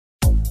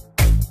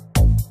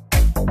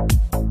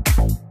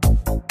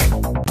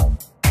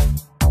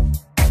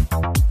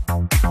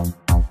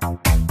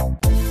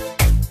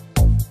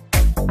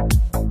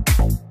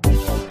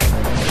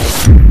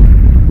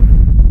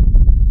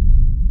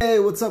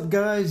What's up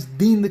guys,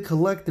 Dean the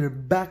Collector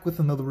back with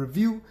another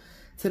review.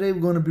 Today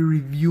we're going to be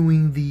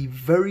reviewing the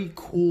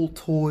Verycool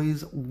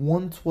Toys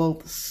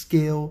 1/12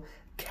 scale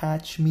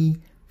Catchme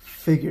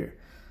figure.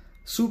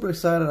 Super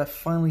excited I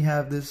finally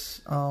have this.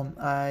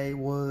 I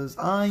was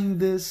eyeing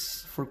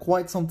this for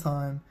quite some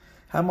time,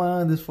 had my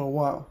eye on this for a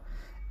while,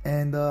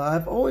 and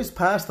I've always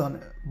passed on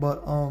it,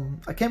 but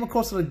I came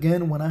across it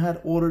again when I had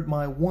ordered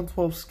my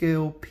 1/12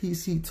 scale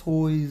PC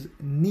Toys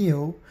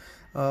Neo.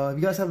 If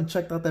you guys haven't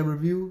checked out that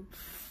review,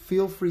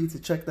 feel free to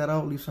check that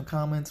out, leave some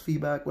comments,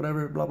 feedback,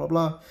 whatever, blah blah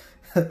blah.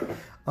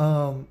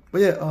 But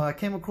yeah, I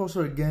came across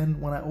her again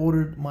when I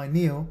ordered my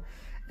Neo,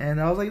 and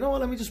I was like, you know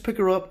what, let me just pick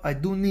her up. I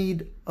do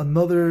need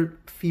another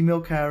female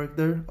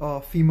character,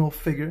 female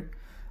figure,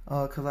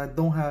 because I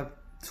don't have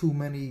too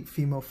many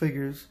female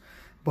figures.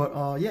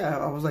 But yeah,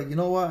 I was like, you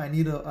know what, I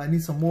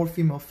need some more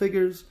female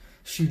figures.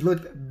 She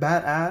looked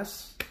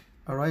badass,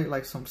 all right,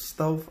 like some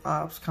stealth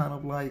ops, kind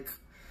of like,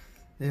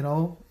 you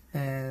know,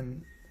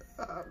 and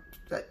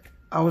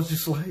I was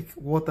just like,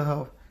 what the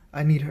hell,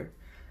 I need her.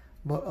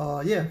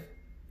 But yeah,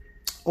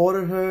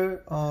 ordered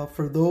her.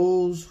 For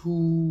those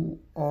who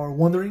are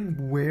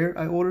wondering where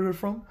I ordered her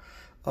from,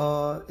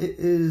 it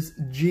is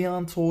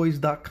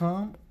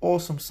geontoys.com.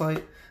 Awesome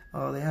site.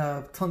 They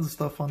have tons of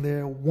stuff on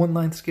there.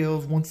 1/9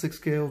 scales, 1/6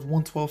 scales,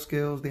 1/12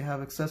 scales. They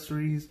have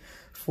accessories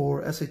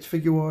for SH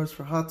Figuarts,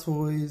 for Hot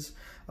Toys,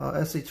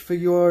 SH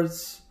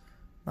Figuarts.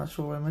 Not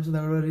sure if I mentioned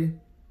that already.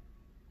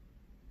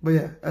 But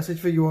yeah,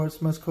 SH Figuarts,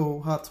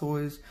 Mezco, Hot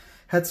Toys,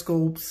 head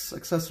sculpts,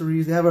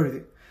 accessories. They have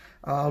everything.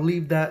 I'll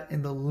leave that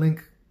in the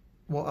link.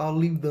 Well, I'll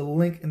leave the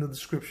link in the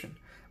description.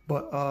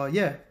 But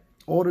yeah,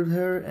 ordered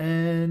her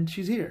and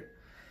she's here.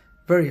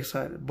 Very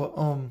excited. But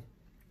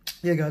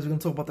yeah, guys, we're gonna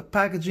talk about the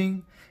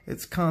packaging,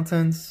 its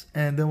contents,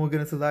 and then we'll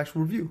get into the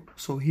actual review.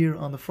 So here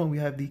on the front we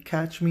have the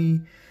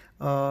Catchme.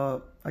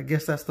 I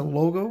guess that's the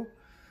logo.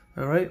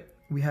 All right.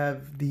 We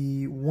have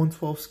the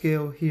 1/12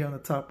 scale here on the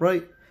top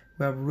right.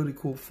 We have a really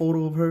cool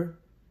photo of her.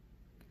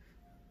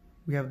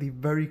 We have the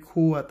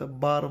Verycool at the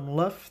bottom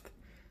left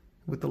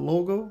with the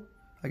logo.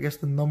 I guess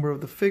the number of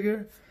the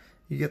figure.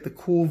 You get the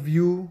cool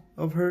view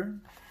of her.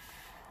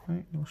 All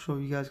right, I'll show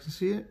you guys can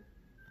see it.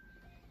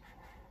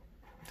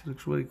 It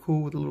looks really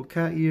cool with the little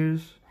cat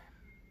ears.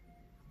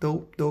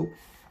 Dope, dope.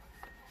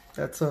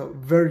 That's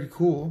very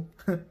cool.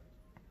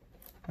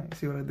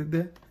 See what I did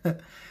there?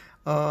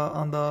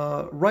 On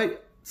the right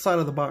side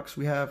of the box,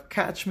 we have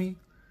Catchme.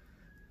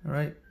 All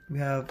right, we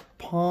have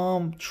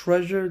Palm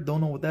Treasure. Don't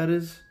know what that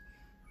is.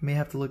 May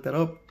have to look that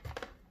up.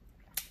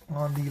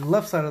 On the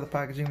left side of the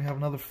packaging, we have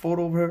another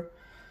photo of her.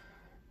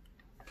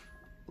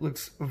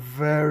 Looks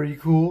very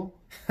cool.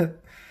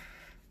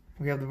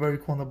 We have the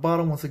Verycool on the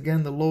bottom. Once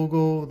again, the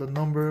logo, the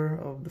number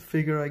of the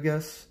figure, I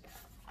guess.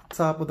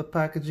 Top of the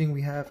packaging,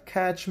 we have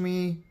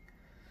Catchme.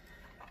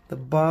 The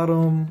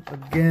bottom,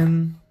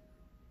 again,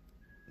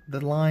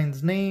 the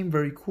line's name,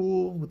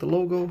 Verycool, with the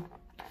logo.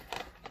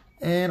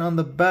 And on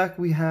the back,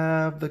 we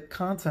have the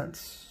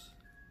contents.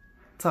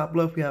 Top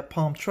left, we have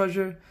Palm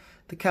Treasure.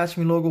 The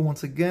Catchme logo,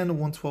 once again,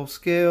 1/12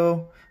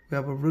 scale. We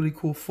have a really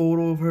cool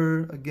photo of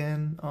her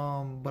again,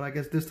 but I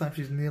guess this time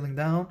she's kneeling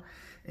down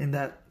in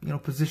that, you know,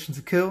 position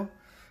to kill.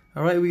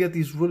 All right, we got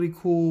these really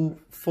cool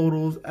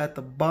photos at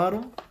the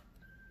bottom,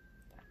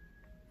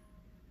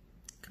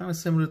 kind of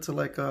similar to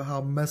like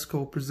how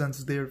Mezco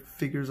presents their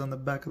figures on the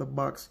back of the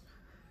box.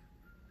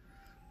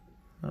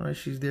 All right,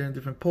 she's there in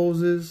different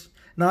poses.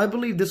 Now, I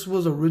believe this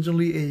was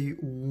originally a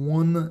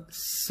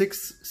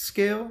 1/6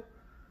 scale.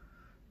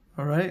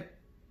 All right.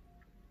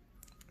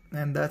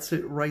 And that's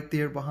it right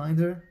there behind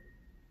her.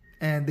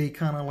 And they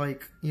kind of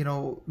like, you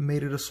know,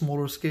 made it a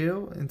smaller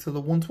scale into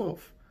the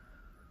 1/12,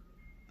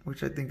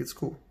 which I think is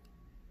cool.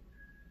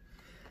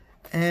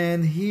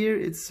 And here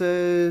it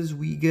says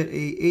we get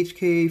a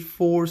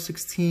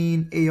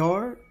HK416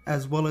 AR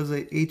as well as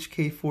a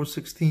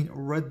HK416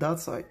 red dot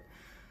sight.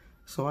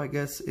 So I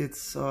guess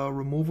it's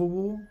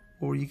removable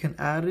or you can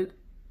add it.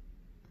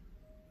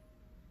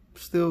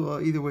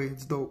 Still, either way,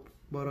 it's dope.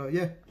 But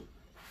yeah.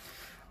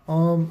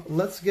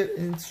 Let's get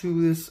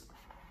into this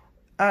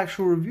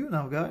actual review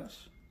now,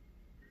 guys.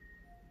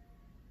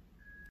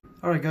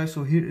 Alright guys,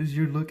 so here is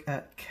your look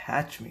at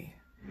Catchme.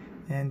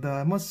 And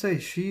I must say,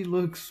 she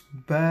looks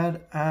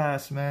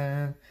badass,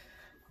 man.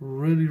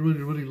 Really,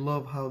 really, really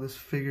love how this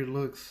figure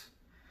looks.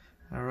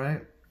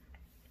 Alright.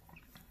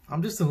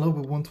 I'm just in love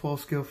with 1/12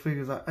 scale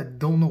figures. I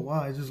don't know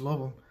why, I just love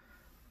them.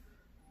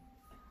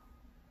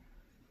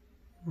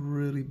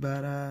 Really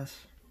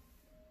badass.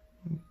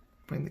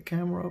 Bring the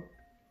camera up.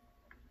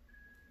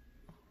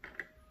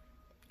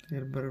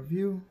 Get a better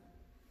view.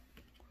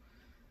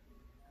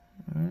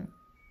 Alright.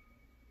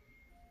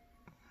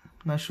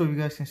 Not sure if you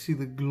guys can see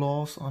the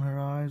gloss on her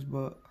eyes,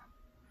 but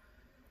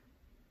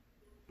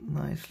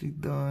nicely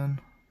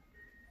done.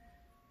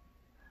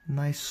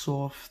 Nice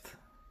soft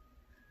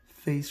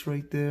face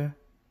right there.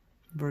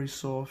 Very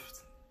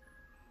soft.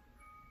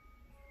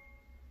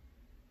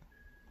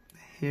 The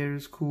hair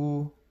is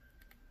cool.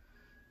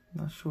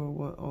 Not sure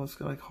what. Oh, it's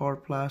got like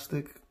hard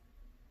plastic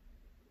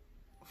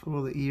for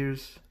all the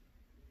ears.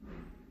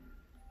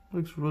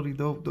 Looks really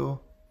dope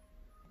though.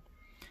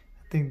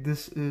 I think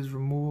this is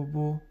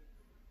removable.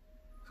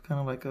 It's kind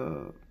of like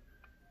a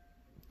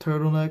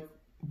turtleneck,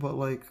 but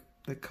like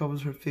that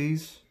covers her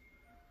face.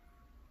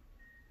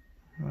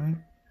 Right?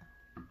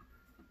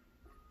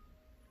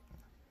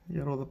 You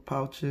got all the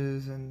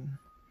pouches and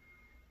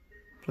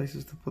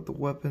places to put the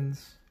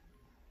weapons.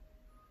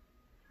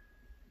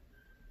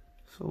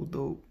 So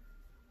dope.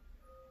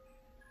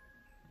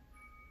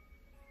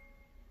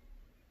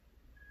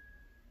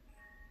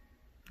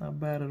 Not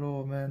bad at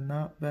all, man.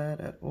 Not bad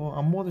at all.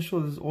 I'm more than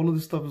sure all of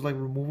this stuff is like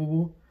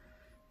removable.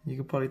 You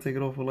could probably take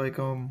it off with like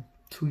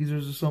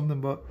tweezers or something,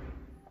 but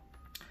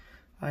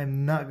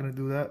I'm not gonna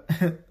do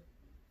that.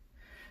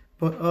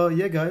 But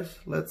yeah, guys,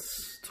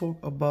 let's talk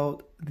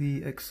about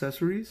the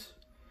accessories,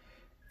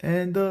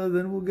 and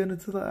then we'll get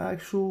into the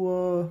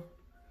actual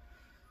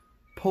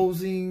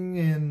posing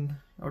and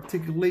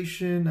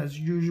articulation as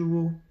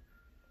usual.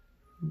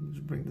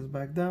 Just bring this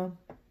back down.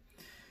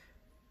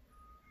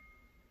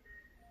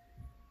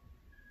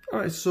 All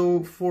right,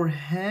 so for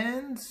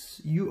hands,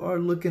 you are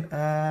looking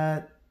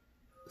at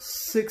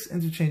 6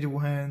 interchangeable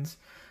hands.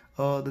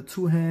 The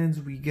 2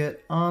 hands we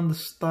get on the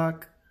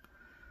stock,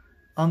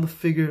 on the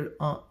figure,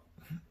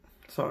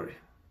 sorry.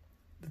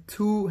 The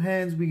 2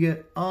 hands we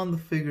get on the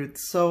figure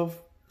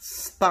itself,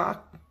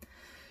 stock,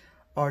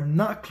 are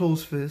not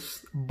closed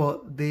fists,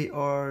 but they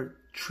are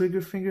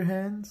trigger finger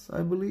hands,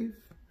 I believe.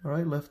 All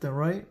right, left and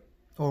right.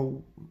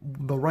 Or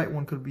the right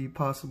one could be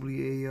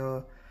possibly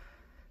a...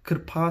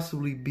 could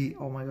possibly be,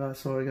 oh my god,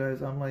 sorry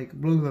guys, I'm like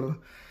blah, blah,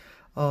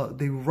 blah.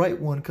 The right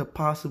one could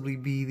possibly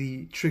be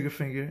the trigger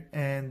finger,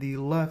 and the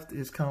left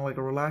is kind of like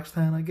a relaxed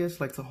hand, I guess,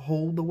 like to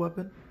hold the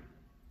weapon.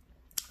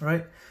 All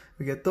right,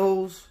 we get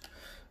those.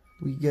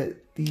 We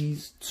get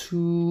these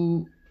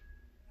 2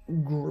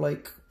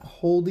 like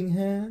holding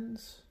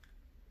hands.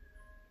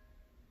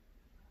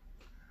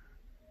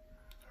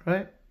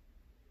 Right,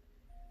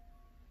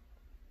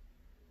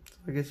 so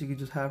I guess you could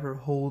just have her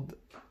hold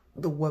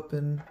the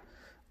weapon,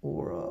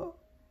 or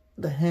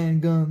the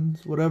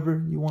handguns,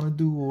 whatever you want to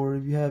do. Or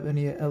if you have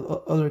any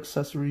other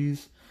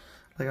accessories,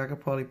 like I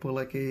could probably put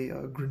like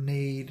a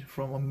grenade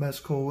from a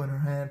mezco in her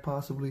hand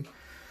possibly.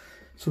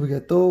 So we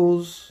get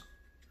those.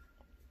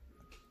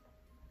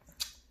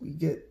 We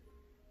get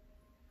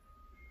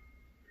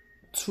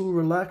 2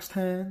 relaxed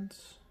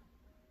hands,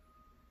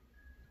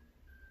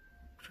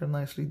 which are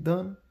nicely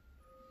done.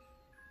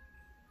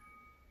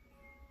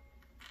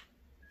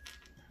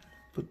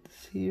 Put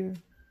this here.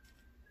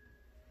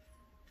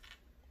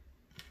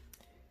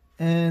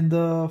 And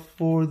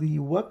for the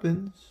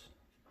weapons,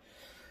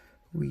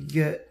 we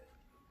get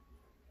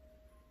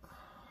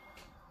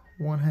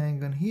 1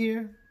 handgun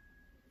here.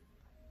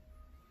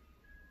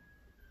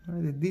 All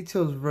right, the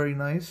detail is very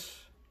nice.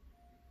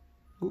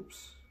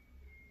 Oops.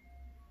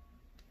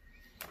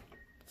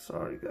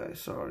 Sorry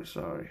guys,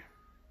 sorry.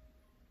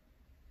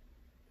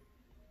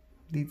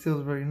 Detail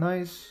is very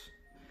nice.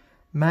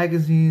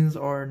 Magazines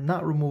are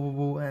not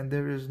removable, and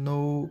there is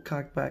no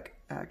cockback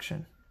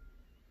action.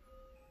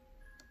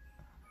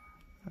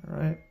 All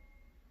right.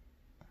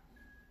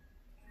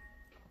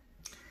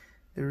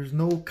 There is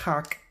no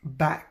cock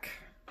back.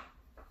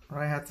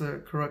 I had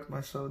to correct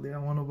myself there. I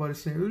don't want nobody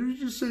saying, "What did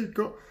you just say,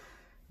 go?"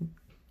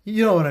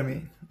 You know what I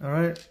mean. All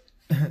right.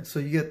 So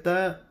you get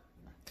that.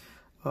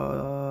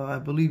 I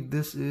believe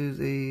this is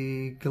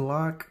a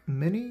Glock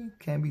Mini.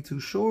 Can't be too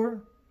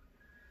sure.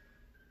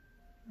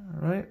 All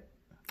right.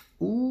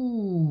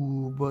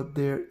 Ooh, but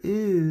there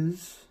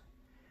is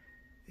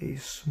a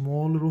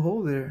small little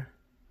hole there.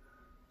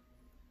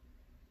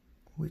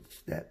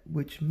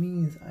 Which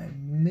means I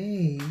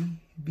may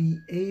be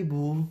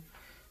able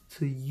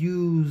to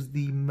use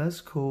the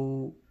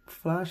mezco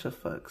flash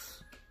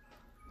effects.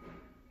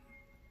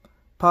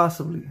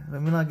 Possibly.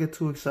 Let me not get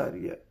too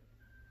excited yet.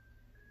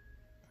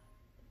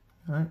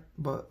 Alright,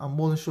 but I'm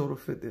more than sure it'll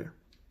fit there.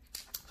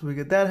 So we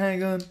get that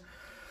handgun.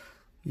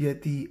 You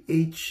get the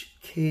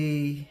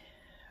HK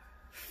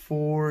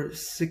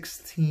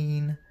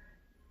 416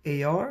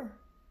 AR.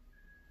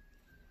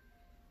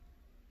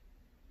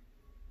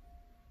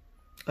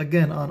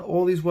 Again, on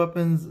all these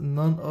weapons,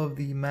 none of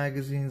the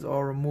magazines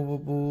are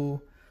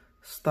removable.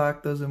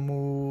 Stock doesn't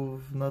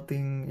move.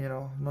 Nothing, you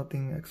know,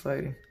 nothing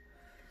exciting.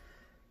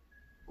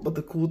 But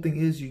the cool thing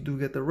is you do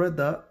get the red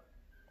dot.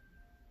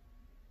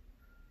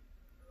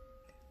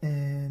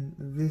 And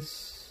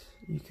this,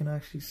 you can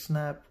actually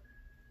snap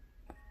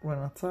right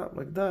on top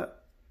like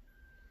that.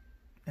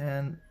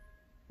 And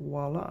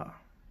voila.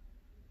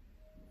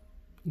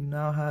 You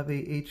now have a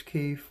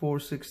HK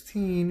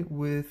 416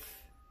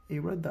 with a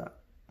red dot.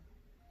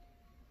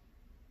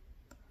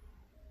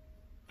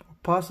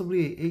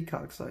 Possibly a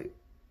ACOG sight.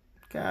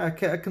 I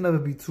can never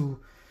be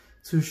too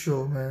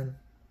sure, man.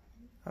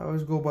 I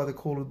always go by the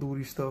Call of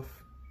Duty stuff,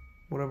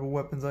 whatever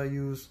weapons I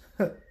use.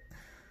 But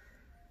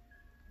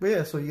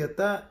yeah, so you get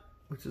that,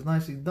 which is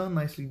nicely done,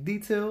 nicely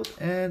detailed.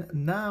 And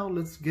now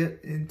let's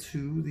get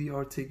into the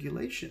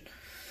articulation.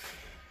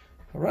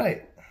 All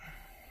right.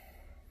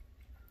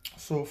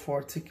 So for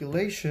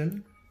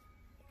articulation,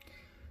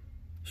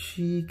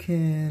 she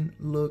can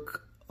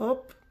look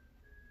up.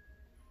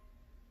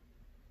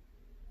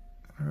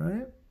 All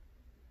right.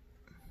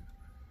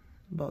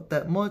 About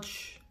that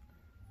much.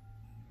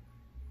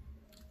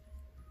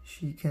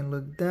 She can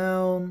look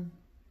down.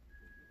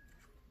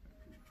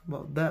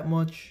 About that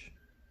much.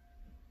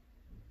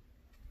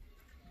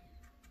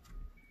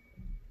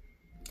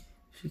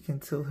 She can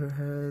tilt her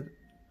head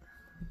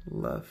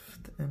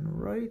left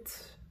and right.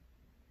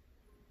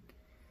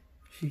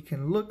 She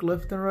can look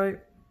left and right.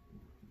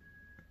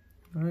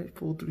 All right,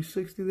 full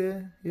 360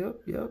 there.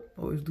 Yep.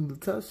 Always do the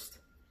test.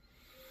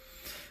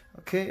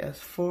 Okay, as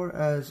far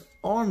as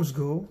arms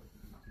go,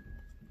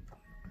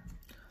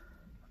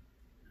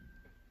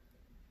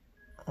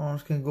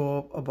 arms can go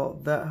up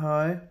about that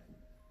high.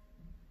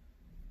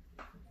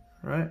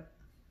 Right?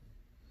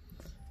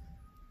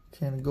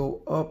 Can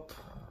go up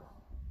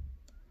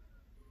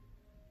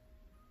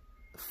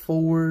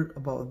forward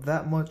about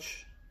that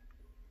much.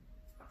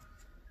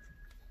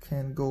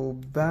 Can go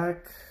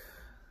back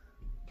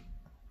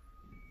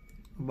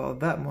about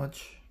that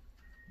much.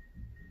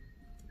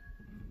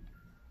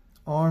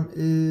 Arm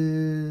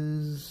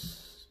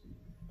is,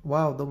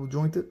 wow, double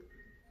jointed.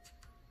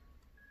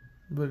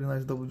 Really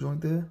nice double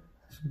joint there.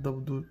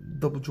 Some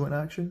double joint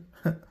action.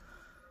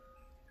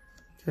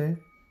 Okay.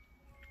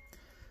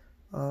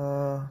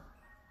 No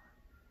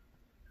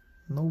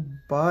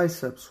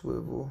bicep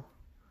swivel.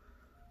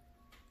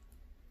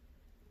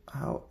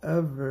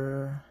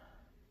 However,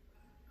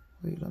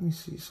 wait, let me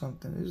see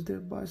something. Is there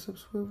bicep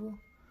swivel?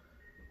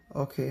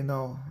 Okay,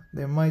 no.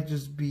 There might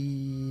just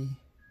be...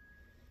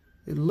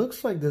 It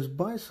looks like there's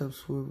bicep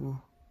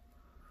swivel.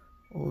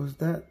 Or is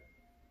that...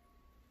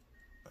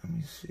 Let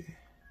me see.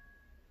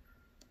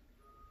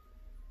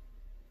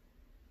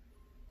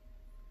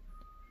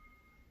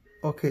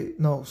 Okay,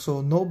 no. So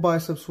no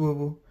bicep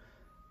swivel.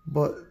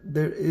 But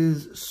there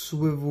is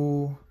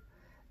swivel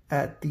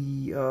at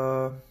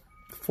the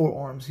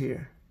forearms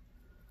here.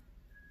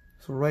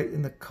 So right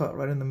in the cut,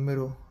 right in the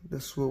middle,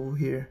 the swivel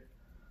here.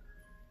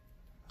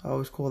 I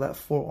always call that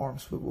forearm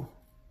swivel.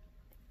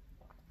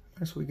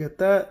 Okay, so we get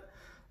that.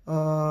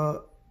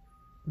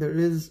 There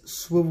is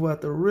swivel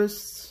at the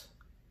wrists.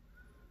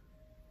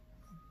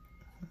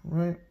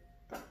 Right.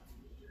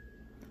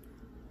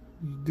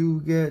 You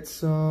do get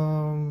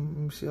some,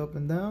 let me see, up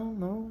and down,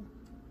 no?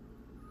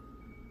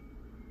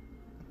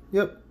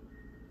 Yep,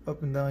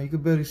 up and down. You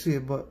can barely see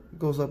it, but it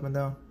goes up and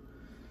down.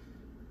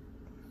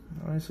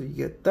 All right, so you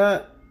get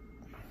that.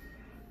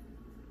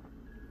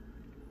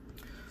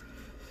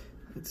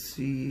 Let's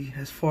see,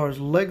 as far as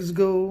legs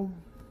go.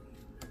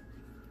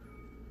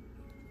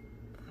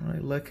 All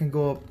right, leg can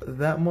go up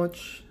that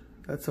much.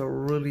 That's a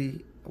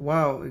really,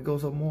 wow, it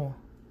goes up more.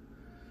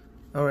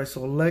 All right,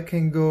 so leg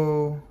can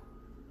go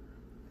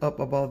up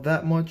about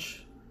that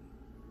much.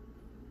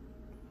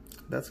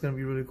 That's gonna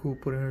be really cool,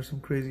 putting her some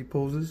crazy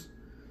poses.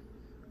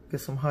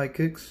 Get some high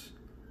kicks.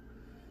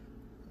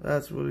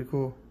 That's really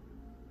cool.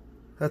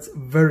 That's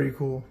very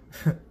cool.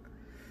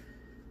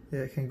 Yeah,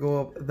 it can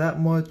go up that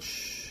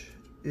much.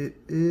 It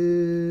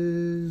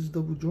is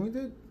double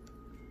jointed.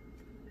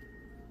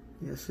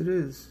 Yes, it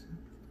is.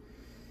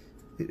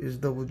 It is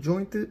double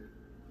jointed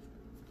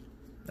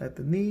at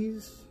the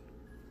knees.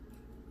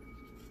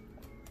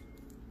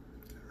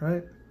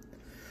 Right.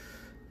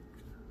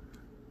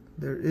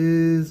 There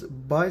is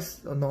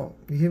bicep. Oh, no,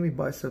 you hear me?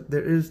 Bicep.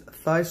 There is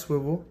thigh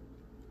swivel.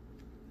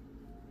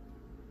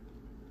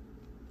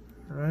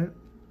 All right.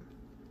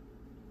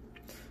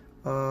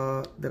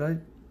 Did I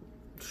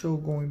show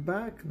going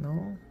back?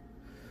 No.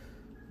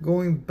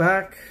 Going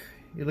back,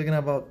 you're looking at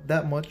about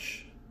that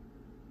much.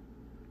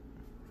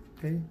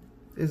 Okay,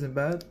 isn't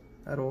bad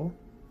at all.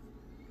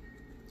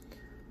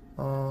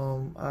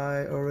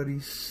 I already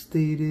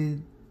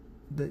stated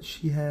that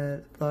she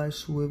had thigh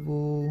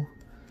swivel.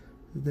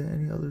 Is there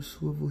any other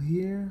swivel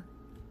here?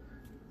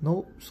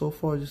 Nope, so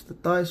far just the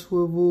thigh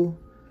swivel.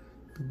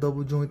 The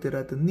double jointed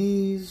at the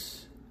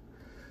knees.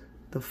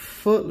 The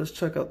foot, let's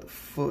check out the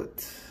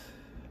foot.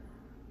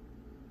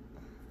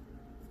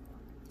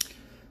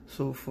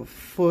 So for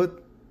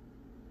foot,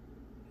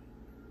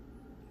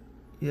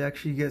 you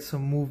actually get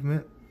some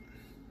movement.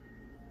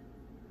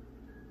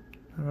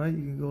 All right,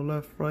 you can go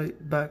left,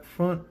 right, back,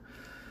 front.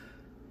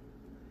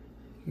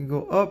 You can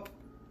go up,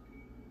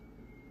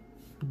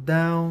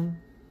 down.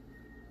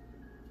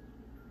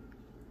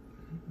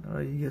 All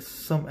right, you get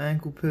some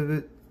ankle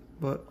pivot,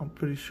 but I'm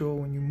pretty sure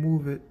when you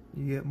move it,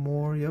 you get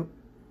more. Yep,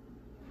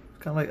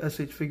 kind of like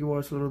SH figure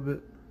arts a little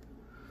bit.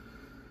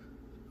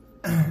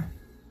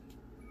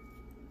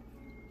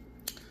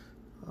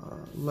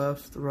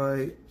 Left,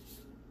 right,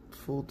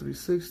 full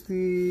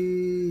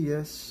 360.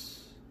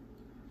 Yes.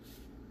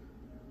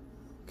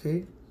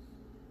 Okay.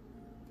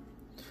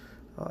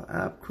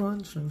 Ab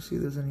crunch. Let me see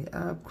if there's any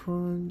ab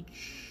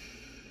crunch.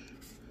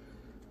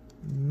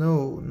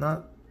 No,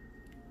 not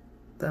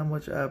that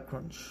much ab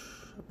crunch.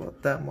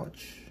 About that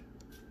much.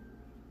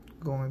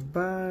 Going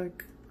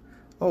back.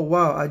 Oh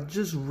wow, I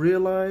just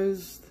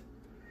realized.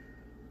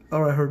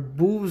 Alright, her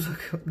boobs,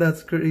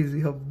 that's crazy.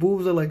 Her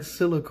boobs are like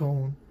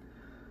silicone.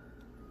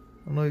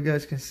 I don't know if you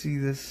guys can see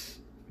this,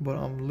 but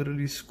I'm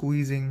literally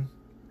squeezing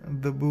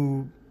the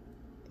boob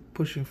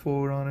pushing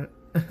forward on it.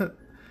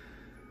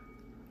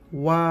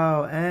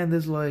 Wow, and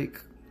there's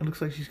like, it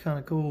looks like she's kind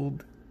of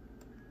cold.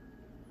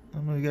 I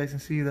don't know if you guys can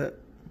see that.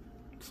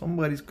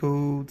 Somebody's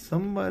cold.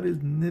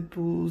 Somebody's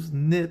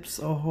nips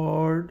are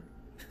hard.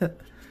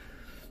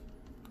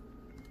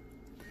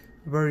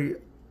 Very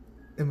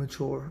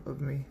immature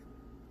of me.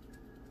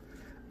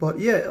 But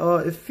yeah,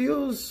 it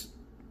feels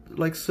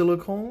like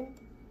silicone.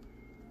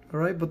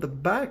 Alright, but the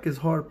back is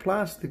hard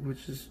plastic,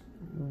 which is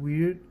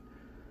weird.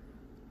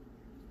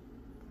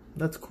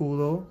 That's cool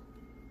though.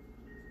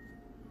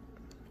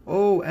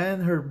 Oh,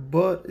 and her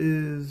butt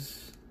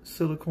is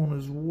silicone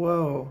as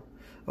well.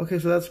 Okay,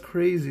 so that's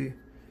crazy.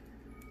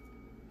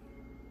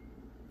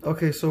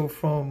 Okay, so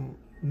from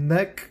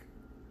neck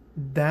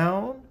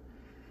down,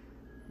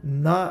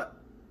 not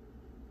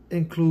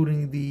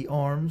including the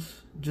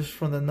arms, just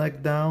from the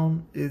neck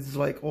down, it's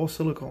like all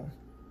silicone,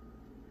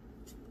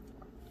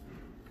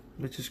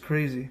 which is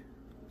crazy.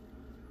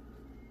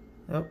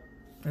 Yep.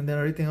 And then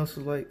everything else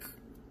is like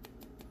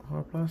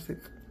hard plastic.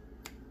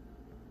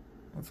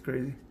 That's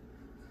crazy.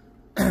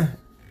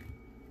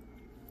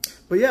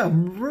 But yeah,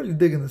 I'm really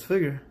digging this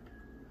figure.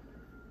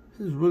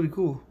 This is really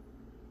cool.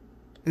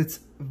 It's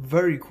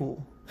very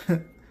cool. I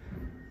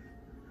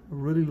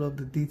really love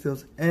the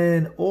details.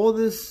 And all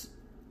this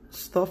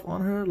stuff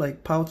on her,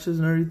 like pouches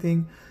and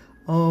everything,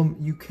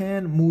 you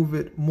can move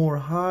it more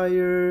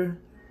higher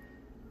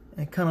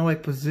and kind of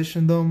like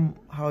position them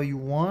how you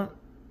want.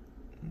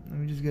 Let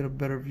me just get a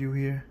better view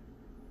here.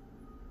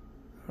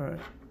 Alright.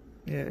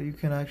 Yeah, you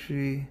can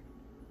actually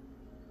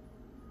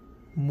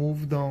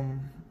move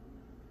them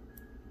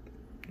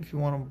if you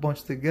want them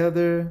bunched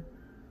together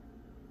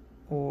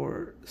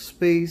or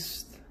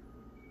spaced.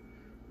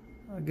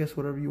 I guess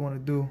whatever you want to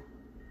do.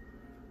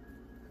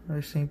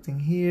 Alright, same thing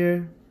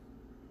here.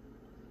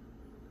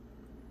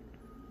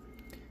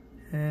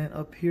 And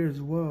up here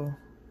as well.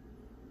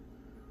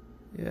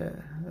 Yeah,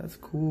 that's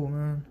cool,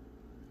 man.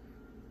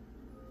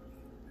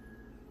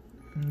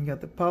 And you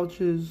got the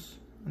pouches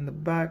in the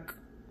back.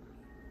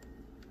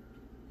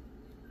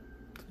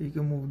 So you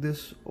can move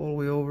this all the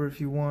way over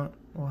if you want,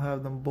 or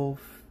have them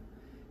both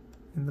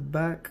in the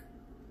back.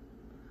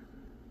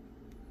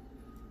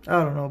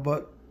 I don't know,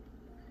 but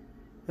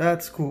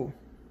that's cool.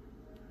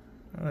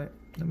 Alright,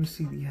 let me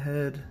see the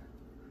head.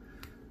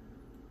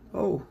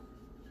 Oh,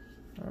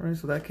 alright,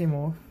 so that came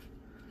off.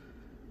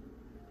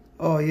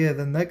 Oh yeah,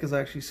 the neck is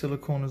actually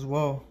silicone as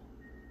well.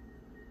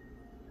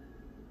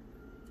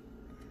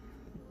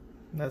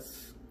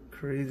 That's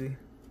crazy.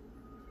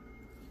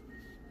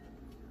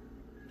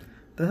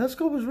 The head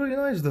sculpt is really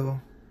nice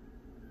though.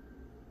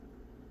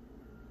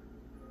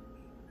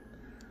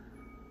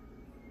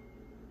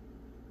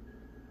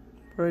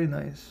 Very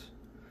nice.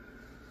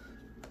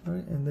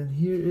 Alright, and then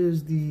here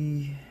is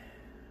the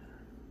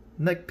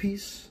neck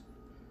piece,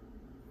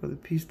 or the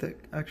piece that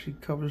actually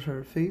covers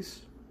her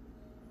face,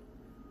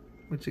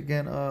 which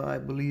again, I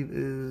believe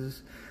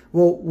is,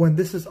 well, when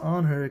this is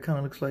on her, it kind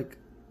of looks like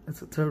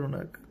it's a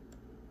turtleneck.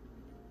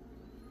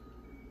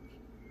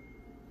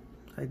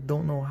 I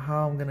don't know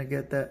how I'm gonna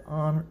get that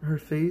on her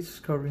face,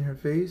 covering her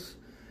face.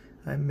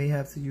 I may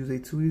have to use a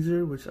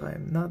tweezer, which I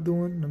am not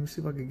doing. Let me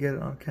see if I can get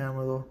it on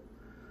camera though.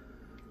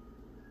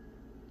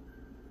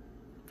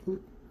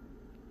 Ooh.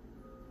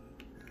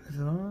 Is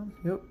it on?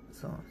 Yep,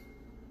 it's on.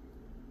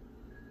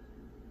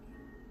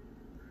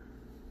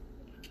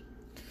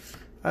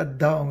 I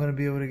doubt I'm gonna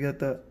be able to get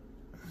that,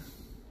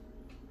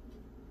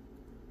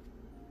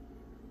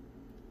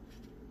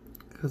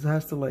 because it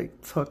has to like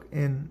tuck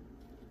in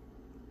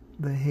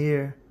the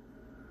hair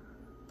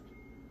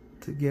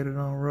to get it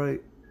on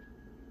right.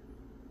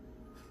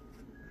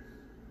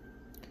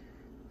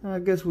 I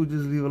guess we'll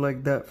just leave it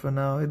like that for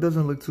now. It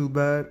doesn't look too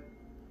bad.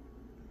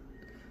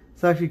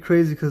 It's actually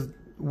crazy because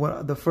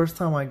when the first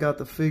time I got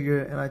the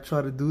figure and I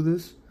tried to do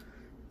this,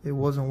 it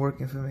wasn't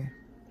working for me.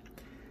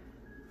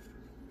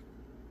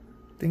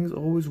 Things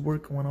always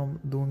work when I'm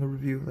doing a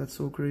review. That's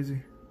so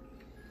crazy.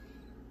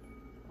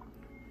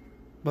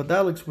 But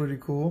that looks pretty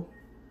cool.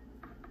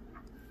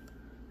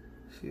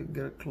 See, you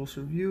get a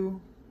closer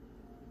view.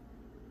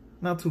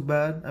 Not too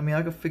bad. I mean,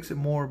 I could fix it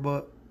more,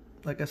 but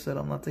like I said,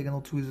 I'm not taking no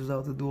tweezers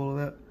out to do all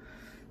of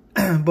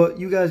that. But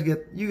you guys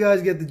get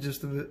the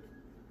gist of it.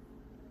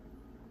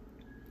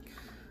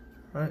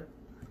 Right.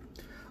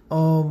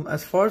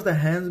 As far as the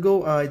hands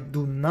go, I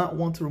do not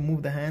want to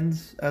remove the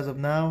hands as of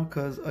now,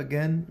 because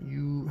again,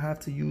 you have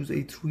to use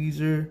a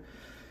tweezer,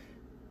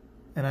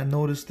 and I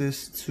noticed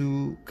this,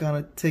 to kind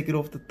of take it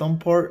off the thumb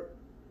part,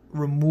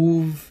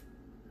 remove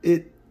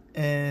it,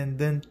 and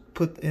then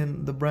put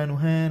in the brand new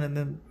hand, and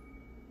then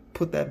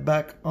put that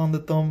back on the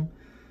thumb.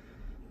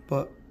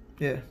 But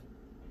yeah.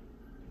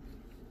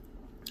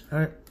 All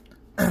right.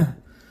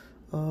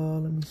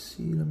 Let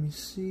me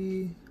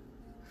see.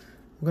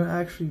 I'm gonna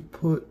actually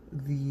put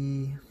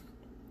the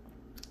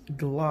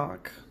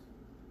Glock,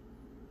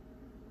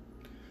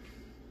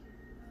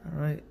 all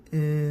right,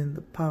 in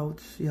the pouch.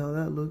 See how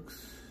that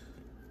looks.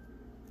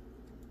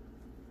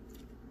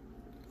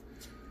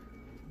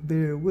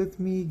 Bear with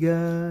me,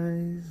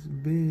 guys.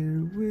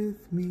 Bear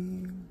with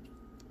me.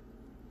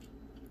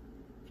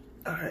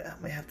 Alright, I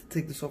may have to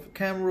take this off the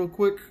camera real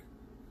quick.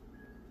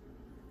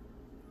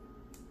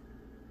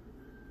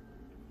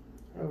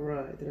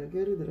 Alright, did I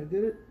get it? Did I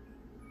get it?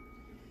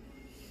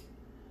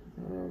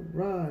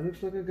 Alright,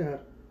 looks like I got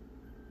it.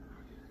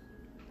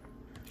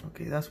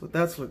 Okay, that's what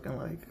that's looking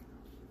like.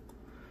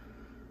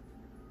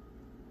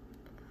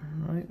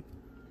 Alright.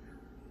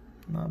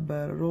 Not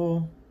bad at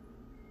all.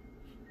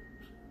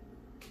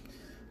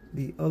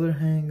 The other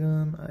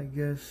handgun, I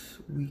guess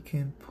we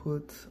can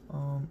put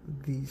on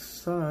the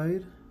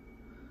side.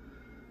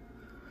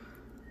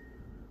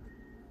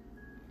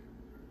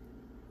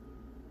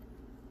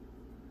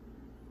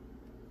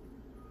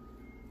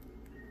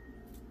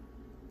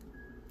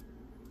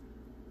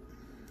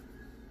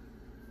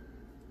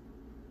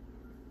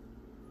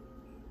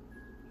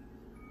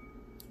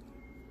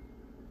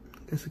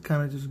 I guess it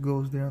kind of just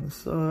goes there on the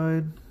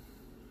side.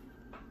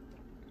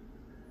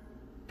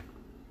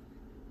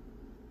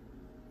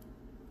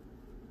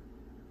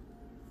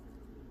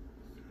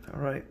 All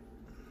right,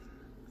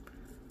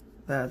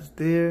 that's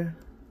there.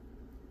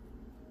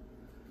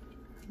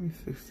 Let me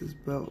fix this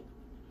belt.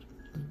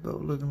 This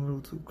belt looking a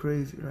little too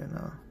crazy right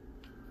now.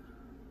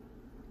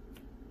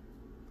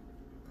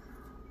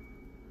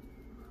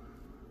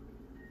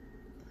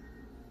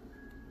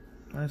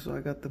 All right, so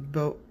I got the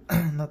belt,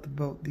 not the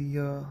belt,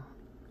 the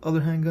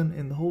other handgun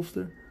in the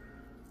holster.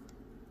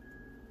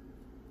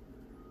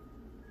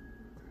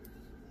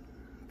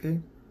 Okay.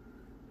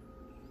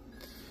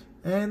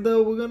 And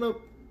we're gonna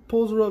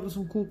pose her up in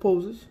some cool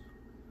poses.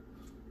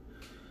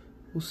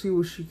 We'll see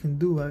what she can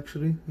do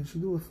actually. Can she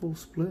do a full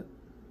split?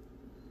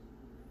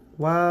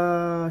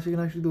 Wow, she can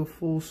actually do a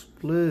full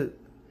split.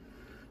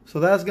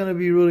 So that's gonna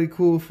be really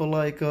cool for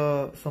like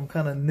some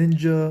kind of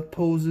ninja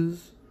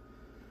poses.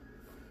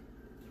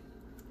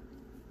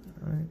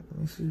 Alright, let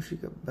me see if she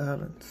can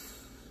balance.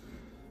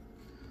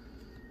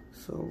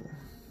 So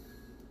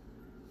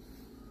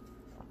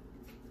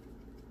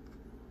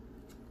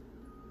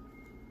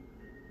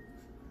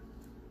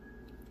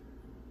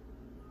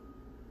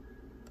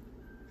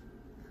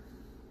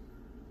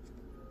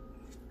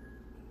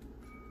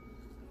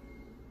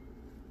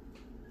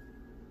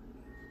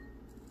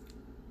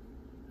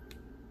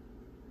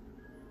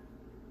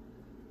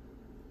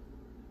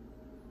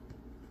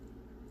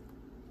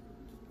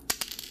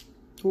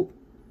oh,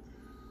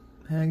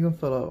 handgun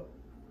fell out.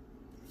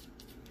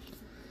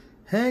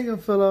 Handgun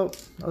fell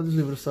out. I'll just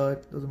leave it aside.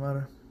 Doesn't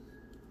matter.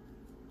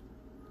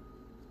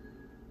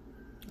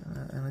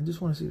 And I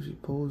just want to see if she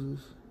poses.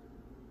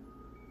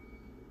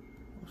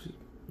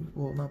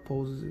 Well, not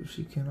poses. If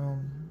she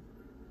can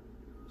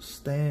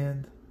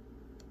stand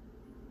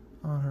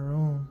on her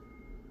own.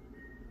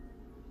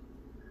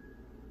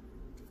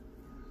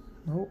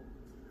 Nope.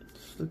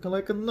 It's looking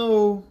like a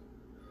no.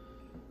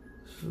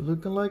 It's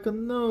looking like a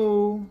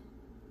no.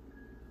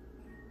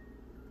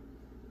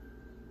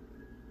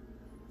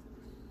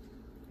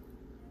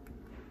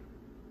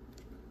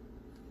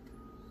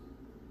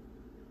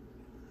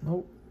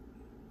 Nope.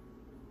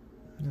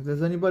 If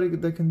there's anybody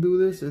that can do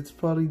this, it's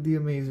probably the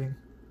Amazing.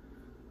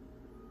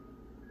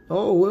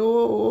 Oh, whoa,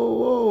 whoa,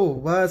 whoa,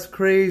 whoa. That's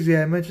crazy.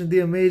 I mentioned the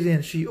Amazing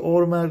and she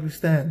automatically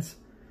stands.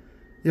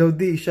 Yo,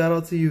 D, shout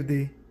out to you,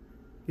 D.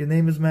 Your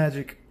name is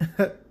Magic.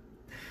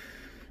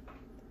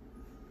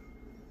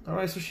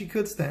 Alright, so she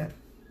could stand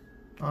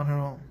on her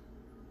own.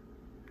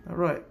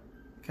 Alright.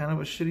 Kind of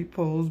a shitty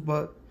pose,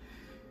 but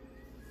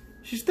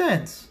she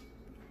stands.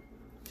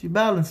 She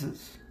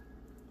balances.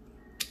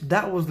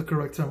 That was the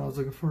correct term I was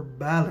looking for.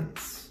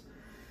 Balance.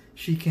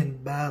 She can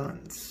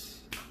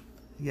balance.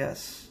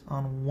 Yes,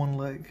 on one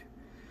leg.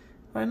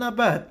 Alright, not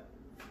bad.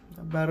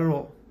 Not bad at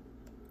all.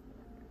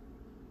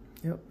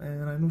 Yep,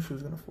 and I knew she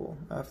was going to fall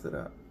after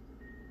that.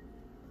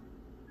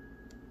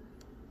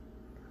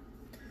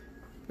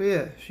 But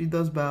yeah, she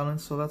does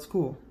balance, so that's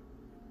cool.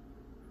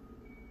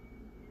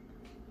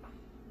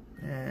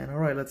 And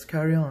alright, let's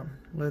carry on.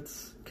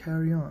 Let's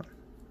carry on.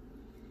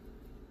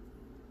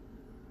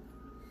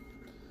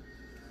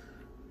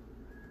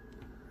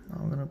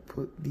 I'm gonna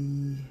put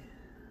the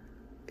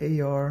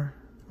AR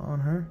on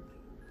her.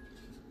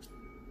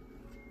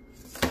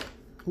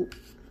 Oh,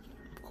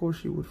 of course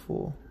she would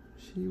fall.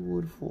 She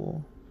would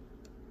fall.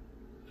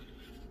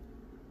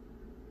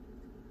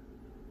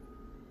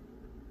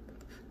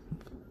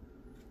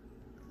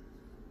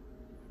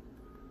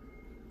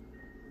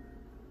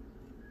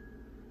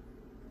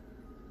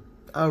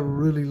 I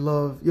really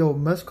love, yo,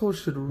 Mesco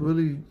should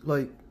really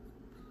like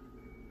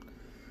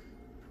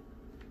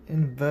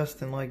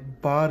invest in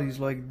like bodies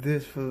like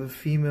this for the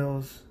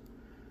females.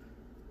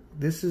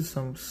 This is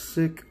some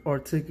sick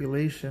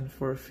articulation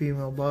for a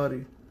female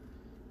body.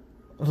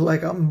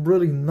 Like, I'm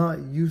really not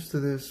used to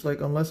this,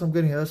 like, unless I'm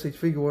getting SH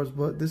Figure Wars,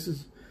 but this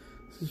is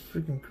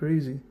freaking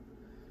crazy.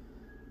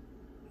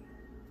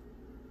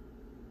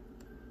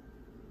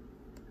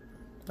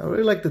 I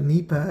really like the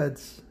knee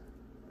pads.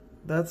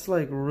 That's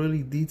like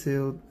really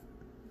detailed.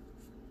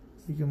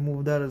 You can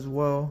move that as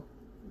well,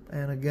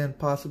 and again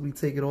possibly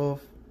take it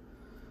off.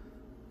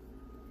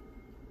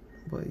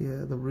 But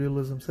yeah, the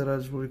realism set out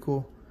is really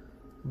cool.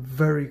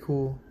 Very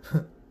cool.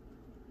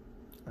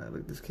 Alright,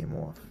 look, this came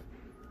off.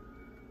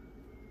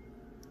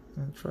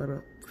 And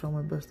try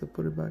my best to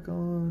put it back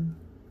on.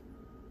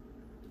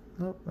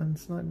 Nope, and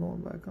it's not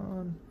going back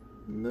on.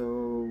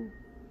 No.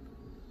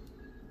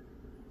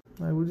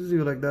 Alright, we'll just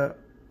leave it like that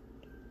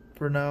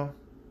for now.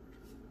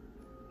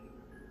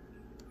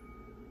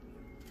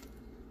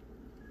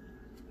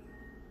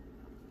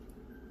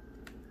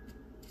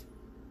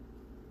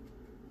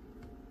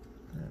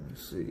 Let me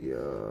see.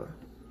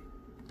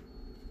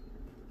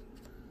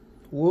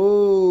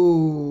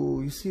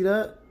 Whoa, you see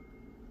that?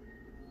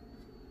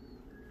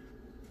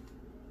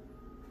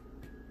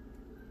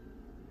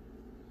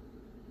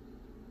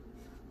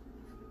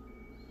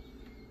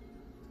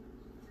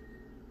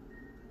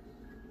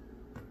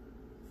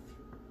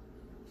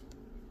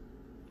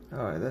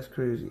 Alright, that's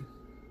crazy.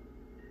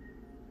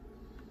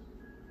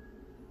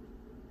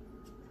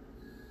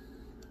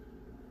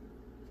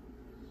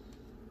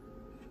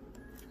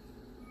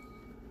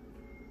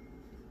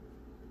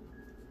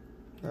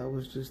 That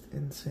was just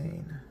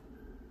insane.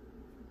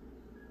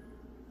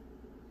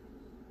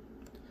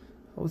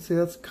 I would say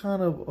that's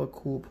kind of a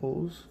cool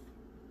pose.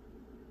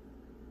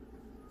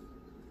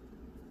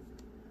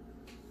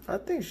 I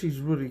think she's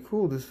really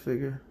cool, this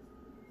figure.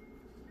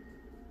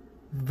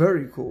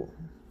 Very cool.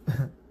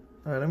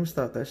 Alright, let me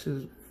stop. That shit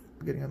is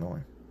getting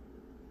annoying.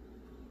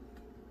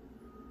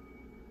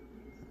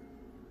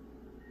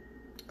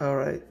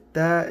 Alright,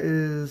 that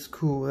is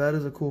cool. That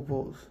is a cool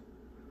pose.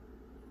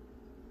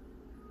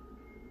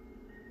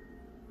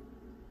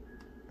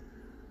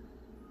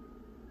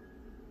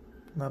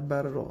 Not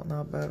bad at all.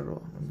 Not bad at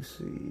all. Let me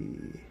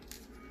see.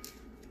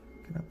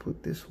 Can I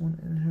put this one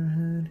in her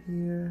hand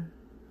here?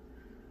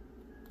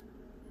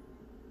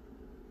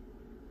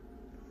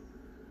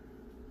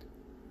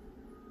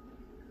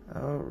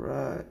 All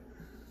right.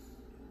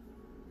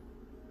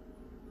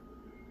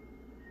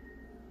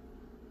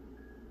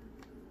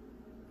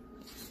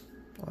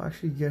 I'll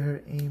actually get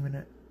her aiming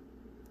it.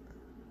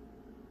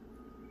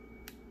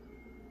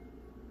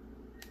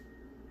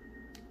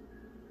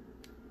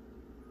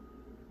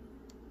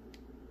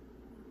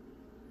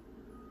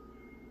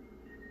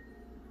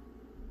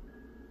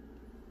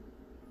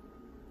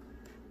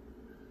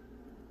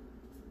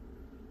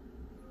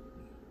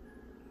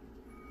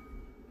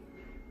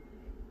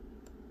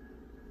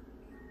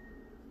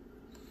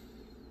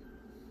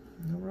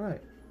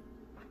 Alright.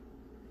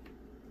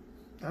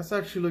 That's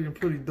actually looking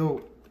pretty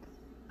dope.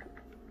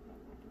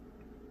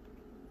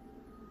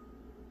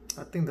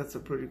 I think that's a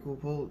pretty cool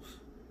pose.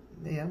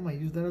 Yeah, I might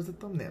use that as a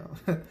thumbnail.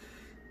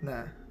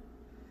 Nah.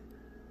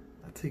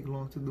 I take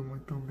long to do my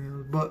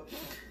thumbnails, but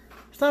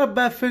it's not a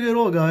bad figure at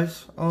all,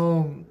 guys.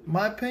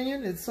 My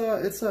opinion, it's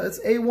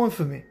A1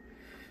 for me.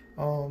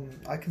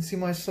 I can see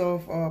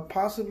myself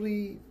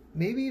possibly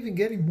maybe even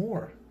getting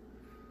more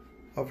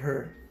of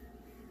her.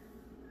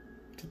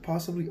 To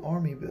possibly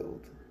army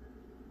build.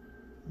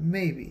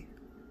 Maybe.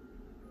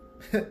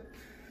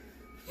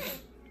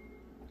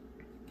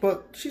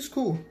 But she's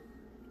cool.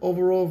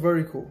 Overall,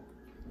 very cool.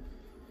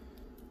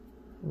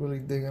 Really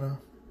digging her.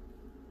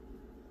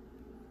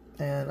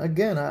 And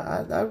again,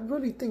 I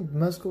really think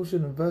Mezco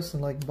should invest in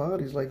like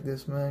bodies like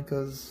this, man,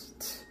 because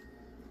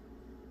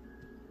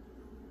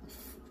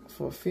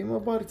for a female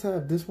body to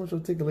have this much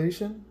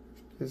articulation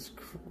is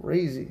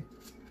crazy.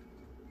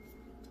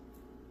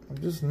 I'm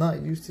just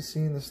not used to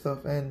seeing this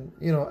stuff. And,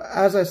 you know,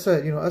 as I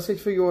said, you know, SH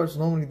Figure Arts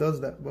normally does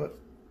that, but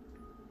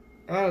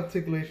that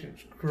articulation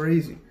is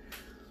crazy.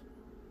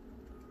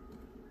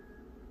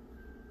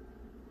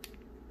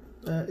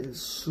 That is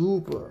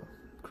super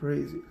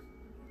crazy.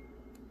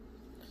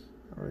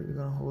 Alright, you're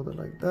gonna hold it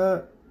like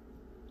that.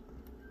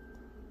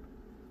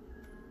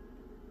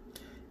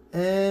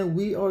 And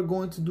we are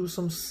going to do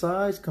some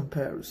size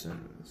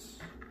comparisons.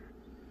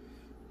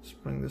 Let's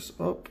bring this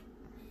up.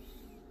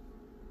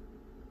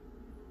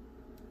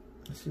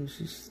 Let's see if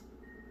she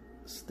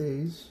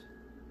stays.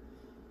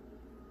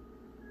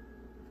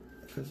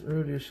 Because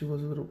earlier she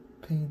was a little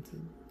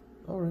painted.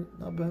 Alright,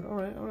 not bad.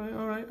 Alright.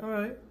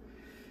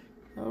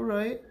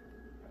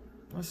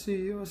 I see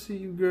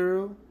you,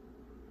 girl.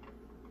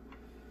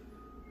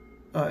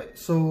 Alright,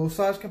 so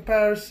size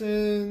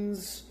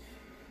comparisons.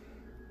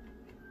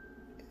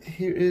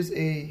 Here is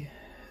a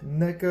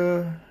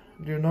NECA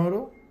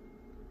Leonardo.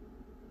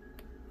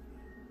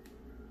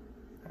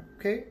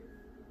 Okay.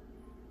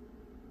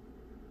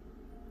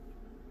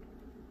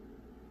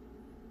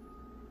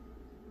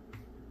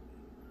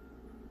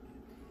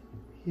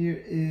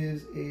 Here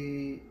is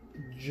a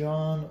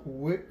John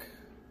Wick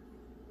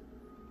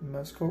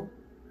Mezco.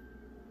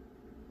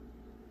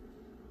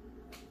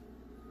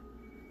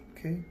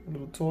 Okay, a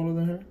little taller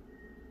than her,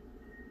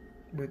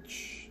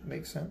 which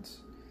makes sense.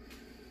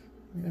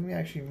 Let me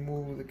actually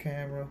move the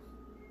camera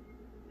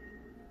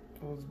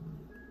towards a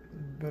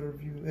better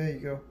view. There you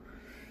go.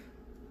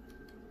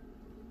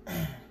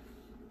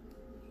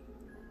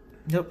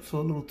 Yep, so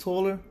a little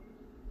taller.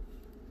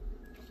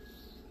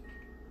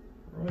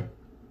 All right.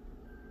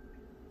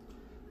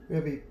 We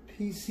have a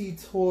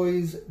PC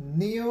Toys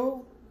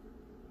Neo.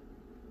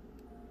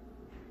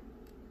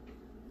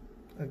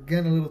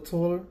 Again, a little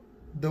taller.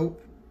 Dope.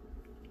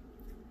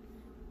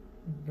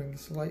 Bring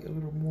this light a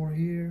little more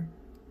here.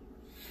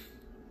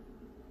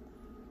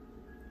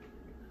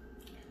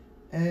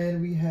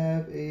 And we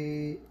have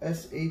a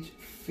SH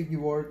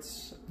Figure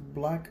Arts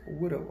Black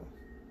Widow,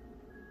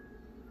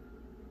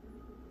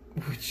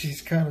 which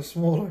is kind of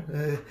smaller.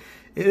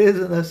 It is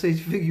an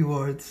SH Figure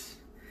Arts,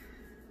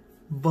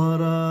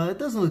 but it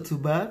doesn't look too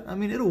bad. I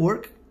mean, it'll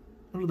work.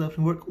 It'll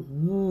definitely work.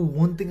 Ooh,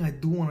 one thing I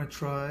do want to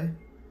try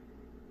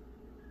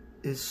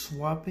is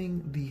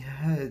swapping the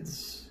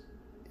heads.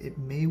 It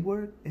may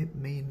work, it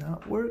may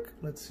not work.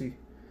 Let's see.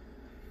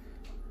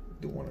 I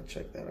do want to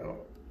check that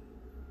out,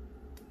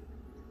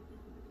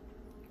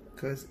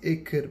 because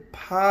it could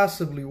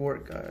possibly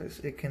work,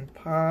 guys. It can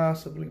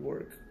possibly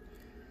work.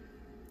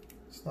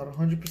 It's not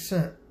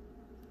 100%,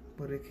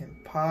 but it can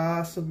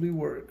possibly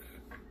work.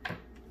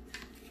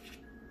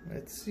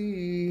 Let's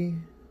see.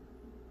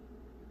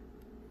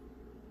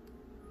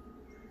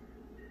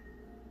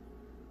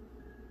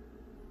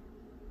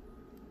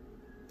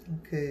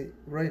 Okay,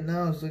 right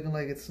now it's looking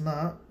like it's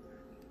not.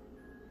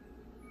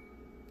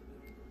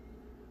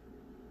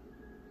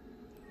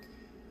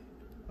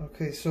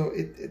 Okay, so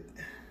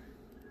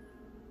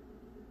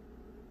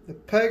the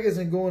peg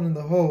isn't going in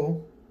the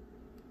hole,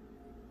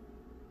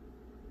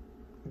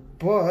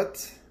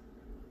 but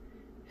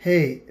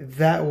hey,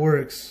 that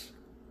works.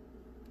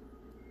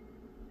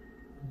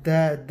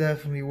 That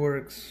definitely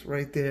works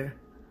right there.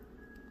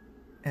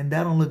 And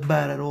that don't look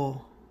bad at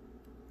all.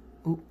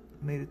 Oop,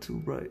 made it too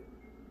bright.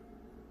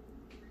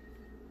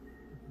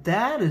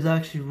 That is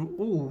actually,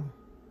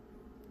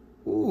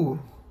 ooh,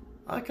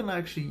 I can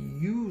actually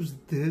use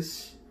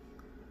this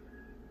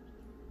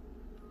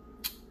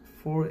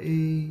for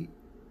a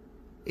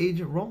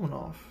Agent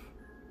Romanoff.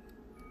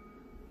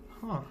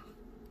 Huh.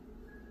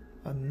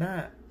 A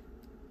Nat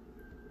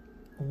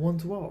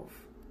 112.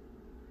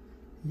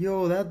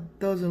 Yo, that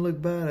doesn't look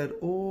bad at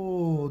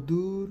all,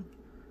 dude.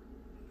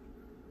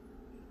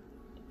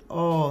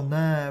 Oh,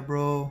 nah,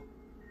 bro.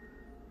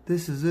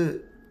 This is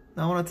it.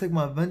 Now when I take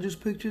my Avengers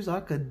pictures, I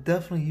could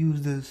definitely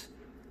use this.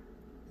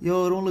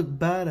 Yo, it don't look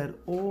bad at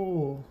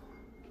all.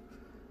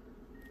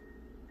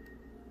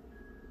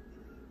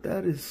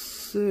 That is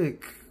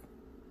sick.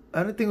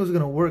 I didn't think it was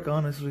gonna work,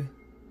 honestly.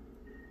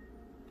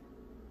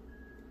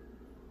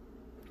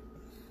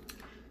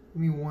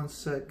 Give me 1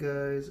 sec,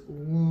 guys.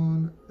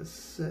 1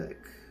 sec.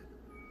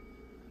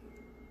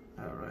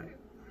 Alright.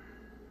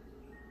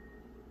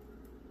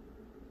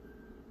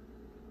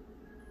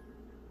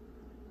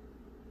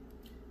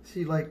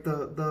 See, like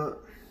let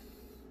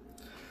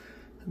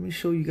me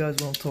show you guys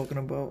what I'm talking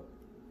about.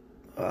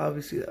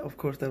 Obviously, of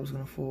course, that was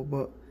gonna fall,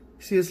 but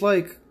see, it's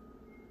like,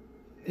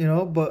 you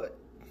know, but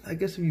I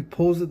guess if you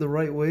pose it the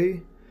right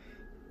way,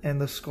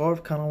 and the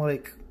scarf kind of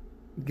like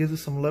gives it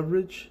some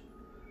leverage,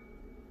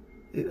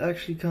 it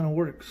actually kind of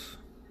works,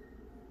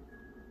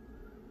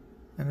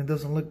 and it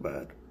doesn't look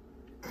bad.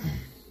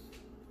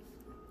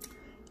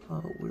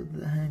 Where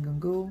did the handgun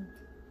go?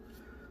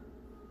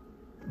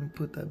 Let me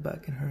put that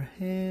back in her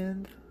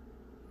hand.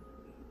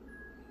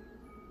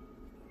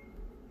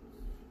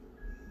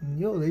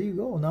 Yo, there you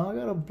go. Now I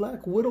got a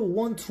Black Widow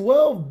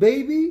 112,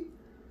 baby.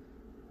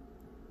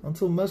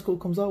 Until Mezco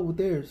comes out with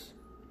theirs.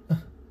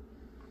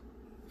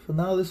 For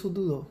now, this will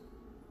do, though.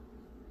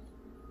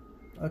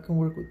 I can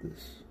work with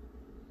this.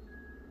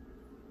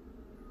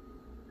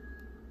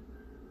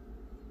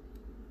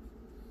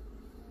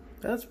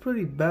 That's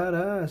pretty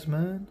badass,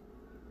 man.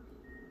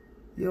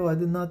 Yo, I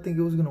did not think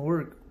it was gonna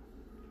work.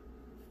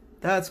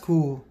 That's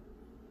cool.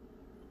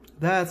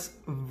 That's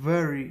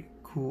very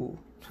cool.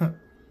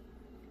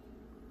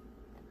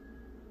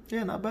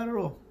 Yeah, not bad at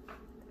all.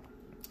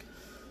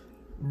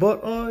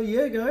 But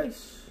yeah,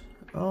 guys.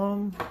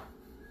 Ooh,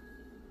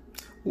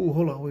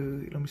 hold on,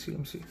 wait. Let me see.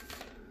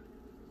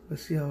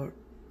 Let's see how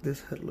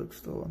this head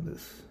looks though on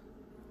this.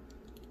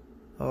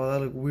 Oh, that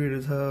look weird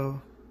as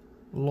hell.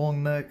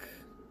 Long neck.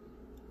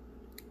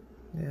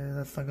 Yeah,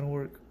 that's not gonna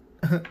work.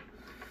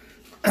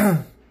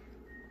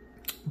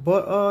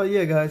 But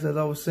yeah, guys, as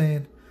I was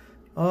saying,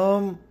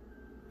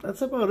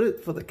 that's about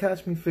it for the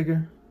Catchme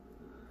figure.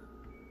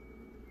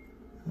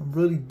 I'm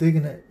really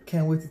digging it.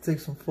 Can't wait to take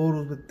some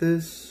photos with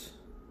this,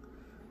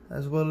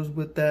 as well as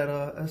with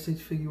that SH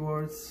Figure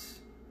Arts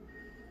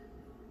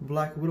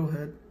Black Widow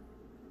head.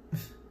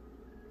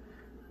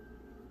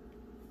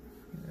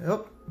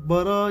 Yep.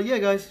 But yeah,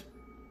 guys,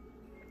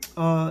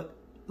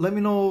 let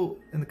me know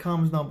in the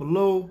comments down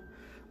below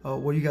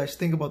what you guys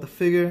think about the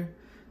figure.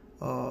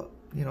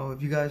 You know,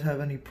 if you guys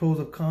have any pros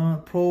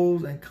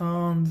and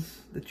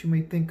cons that you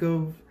may think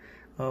of.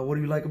 What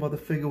do you like about the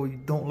figure? What you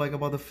don't like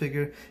about the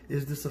figure?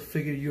 Is this a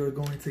figure you are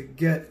going to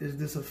get? Is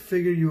this a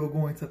figure you are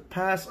going to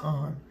pass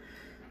on?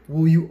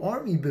 Will you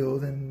army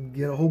build and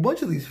get a whole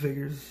bunch of these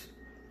figures?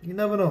 You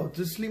never know.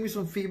 Just leave me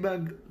some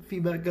feedback,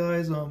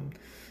 guys, in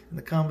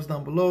the comments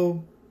down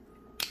below.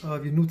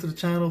 If you're new to the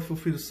channel, feel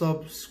free to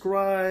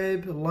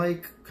subscribe,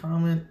 like,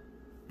 comment,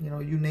 you know,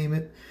 you name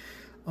it.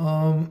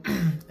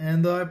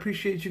 And I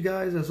appreciate you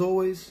guys as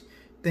always.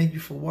 Thank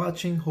you for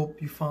watching.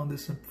 Hope you found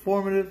this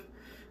informative.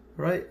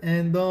 Alright,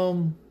 and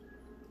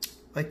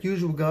like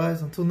usual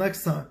guys, until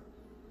next time,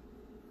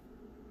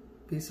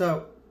 peace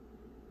out.